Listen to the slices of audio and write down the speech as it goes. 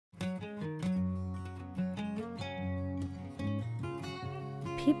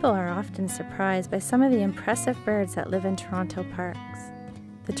People are often surprised by some of the impressive birds that live in Toronto parks.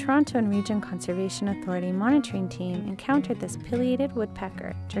 The Toronto and Region Conservation Authority monitoring team encountered this pileated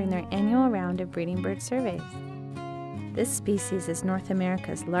woodpecker during their annual round of breeding bird surveys. This species is North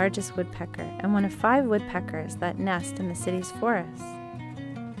America's largest woodpecker and one of 5 woodpeckers that nest in the city's forests.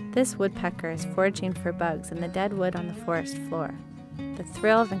 This woodpecker is foraging for bugs in the dead wood on the forest floor. The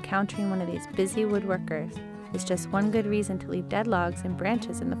thrill of encountering one of these busy woodworkers is just one good reason to leave dead logs and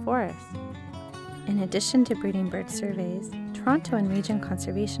branches in the forest. In addition to breeding bird surveys, Toronto and Region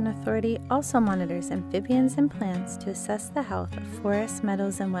Conservation Authority also monitors amphibians and plants to assess the health of forests,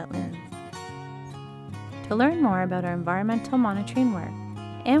 meadows, and wetlands. To learn more about our environmental monitoring work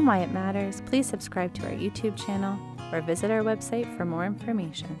and why it matters, please subscribe to our YouTube channel or visit our website for more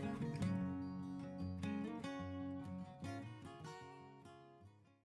information.